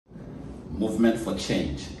Movement for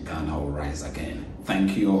Change, Ghana will rise again.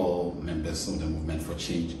 Thank you all members of the Movement for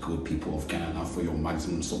Change, good people of Ghana, for your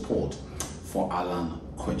maximum support for Alan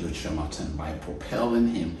Kyerematen by propelling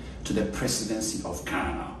him to the presidency of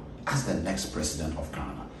Ghana as the next president of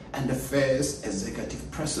Ghana and the first executive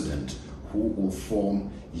president who will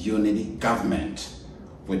form unity government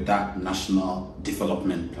with that national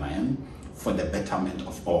development plan for the betterment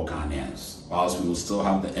of all Ghanaians. Whilst we will still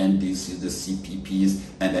have the NDCs, the CPPs,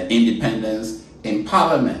 and the independents in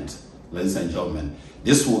parliament, ladies and gentlemen,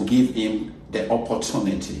 this will give him the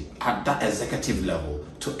opportunity at that executive level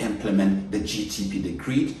to implement the GTP, the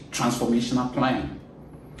Great Transformational Plan.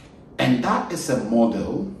 And that is a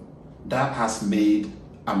model that has made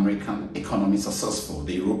American economy successful,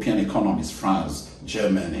 the European economies, France,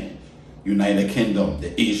 Germany, United Kingdom,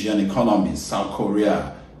 the Asian economies, South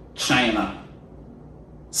Korea, China.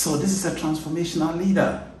 So this is a transformational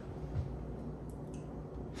leader.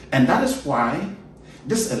 And that is why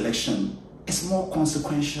this election is more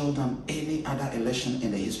consequential than any other election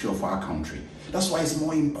in the history of our country. That's why it's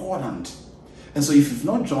more important. And so if you've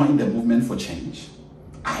not joined the Movement for Change,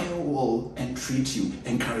 I will encourage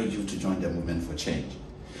you to join the Movement for Change.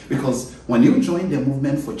 Because when you join the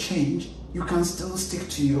Movement for Change, you can still stick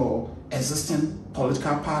to your existing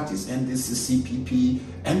political parties, NDC, CPP,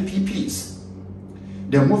 NPPs.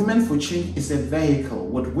 The Movement for Change is a vehicle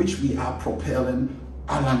with which we are propelling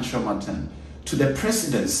Alan Kyerematen to the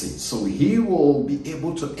presidency, so he will be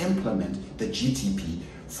able to implement the GTP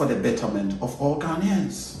for the betterment of all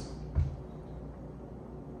Ghanaians.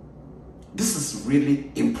 This is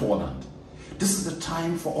really important. This is the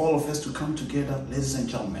time for all of us to come together, ladies and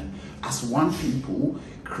gentlemen, as one people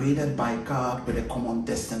created by God with a common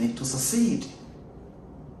destiny to succeed.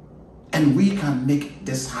 And we can make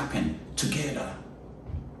this happen together.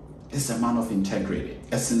 This is a man of integrity,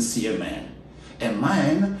 a sincere man, a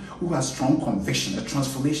man who has strong conviction, a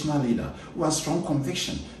transformational leader who has strong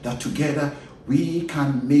conviction that together we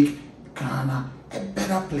can make Ghana a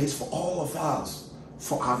better place for all of us,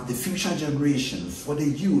 for the future generation, for the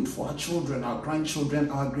youth, for our children, our grandchildren,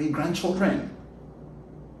 our great-grandchildren.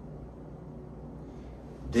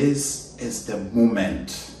 This is the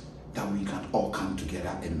moment that we can all come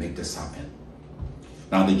together and make this happen.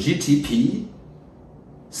 Now, the GTP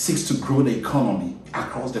seeks to grow the economy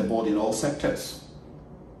across the board in all sectors.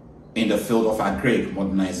 In the field of agri,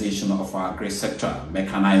 modernization of our agri sector,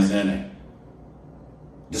 mechanizing it,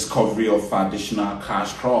 discovery of additional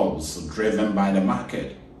cash crops driven by the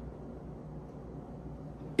market.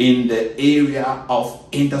 In the area of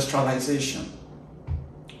industrialization,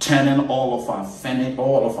 turning all of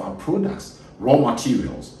our products, raw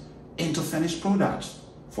materials, into finished products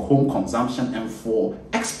for home consumption and for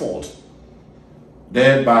export,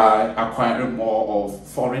 thereby acquiring more of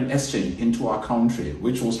foreign exchange into our country,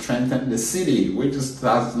 which will strengthen the city, which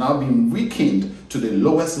has now been weakened to the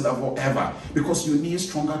lowest level ever, because you need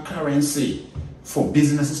stronger currency for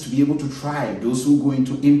businesses to be able to thrive, those who go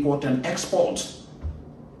into import and export.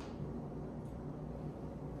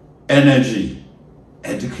 Energy,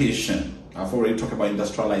 education, I've already talked about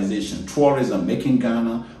industrialization, tourism, making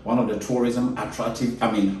Ghana one of the tourism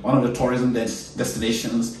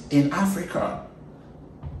destinations in Africa.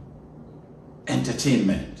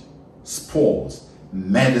 Entertainment, sports,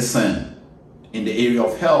 medicine, in the area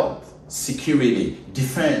of health, security,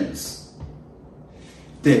 defense.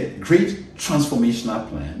 The Great Transformational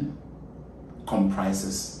Plan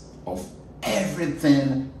comprises of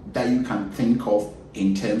everything that you can think of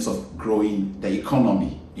in terms of growing the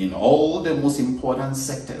economy in all the most important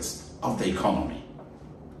sectors of the economy.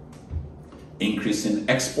 Increasing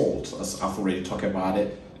export, as I've already talked about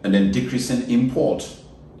it, and then decreasing import.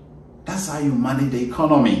 That's how you manage the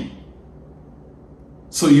economy.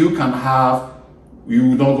 So you're not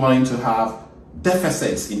going to have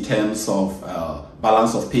deficits in terms of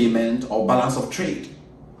balance of payment or balance of trade.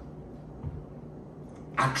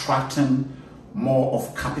 Attracting more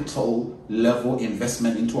of capital level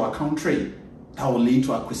investment into our country. That will lead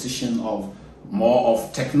to acquisition of more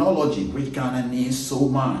of technology, which Ghana needs so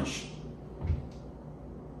much.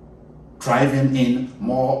 Driving in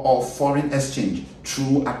more of foreign exchange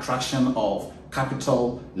through attraction of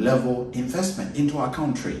capital level investment into our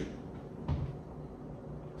country.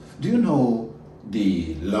 Do you know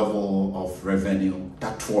the level of revenue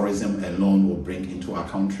that tourism alone will bring into our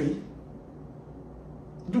country?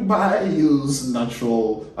 Dubai use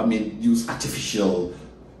artificial,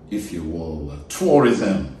 if you will,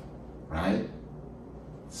 tourism, right?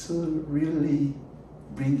 To really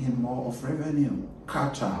bring in more of revenue.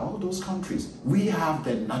 Qatar, all those countries. We have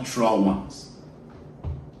the natural ones.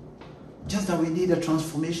 Just that we need a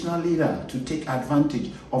transformational leader to take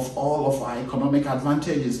advantage of all of our economic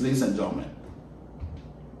advantages, ladies and gentlemen.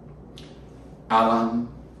 Alan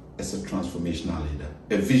is a transformational leader,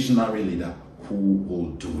 a visionary leader who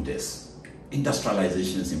will do this.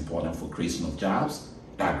 Industrialization is important for creation of jobs,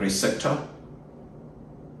 the agri sector.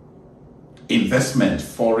 Investment,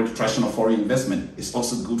 traditional foreign investment is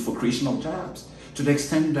also good for creation of jobs, to the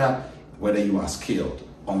extent that whether you are skilled,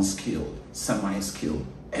 unskilled, semi-skilled,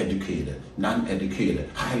 educated, non-educated,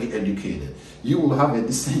 highly educated, you will have a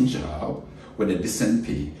decent job with a decent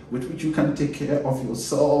pay with which you can take care of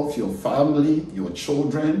yourself, your family, your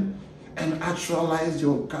children, and actualize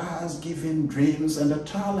your God-given dreams and the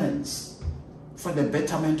talents for the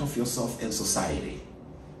betterment of yourself and society.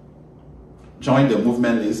 Join the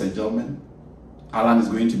movement, ladies and gentlemen. Alan is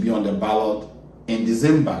going to be on the ballot in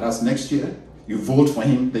December. That's next year. You vote for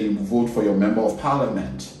him, then you vote for your member of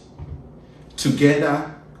parliament. Together,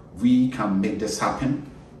 we can make this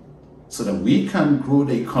happen so that we can grow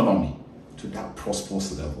the economy to that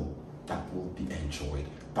prosperous level that will be enjoyed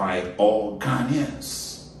by all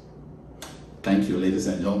Ghanaians. Thank you, ladies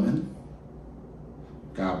and gentlemen.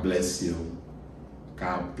 God bless you.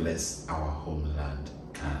 God bless our homeland,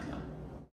 Ghana.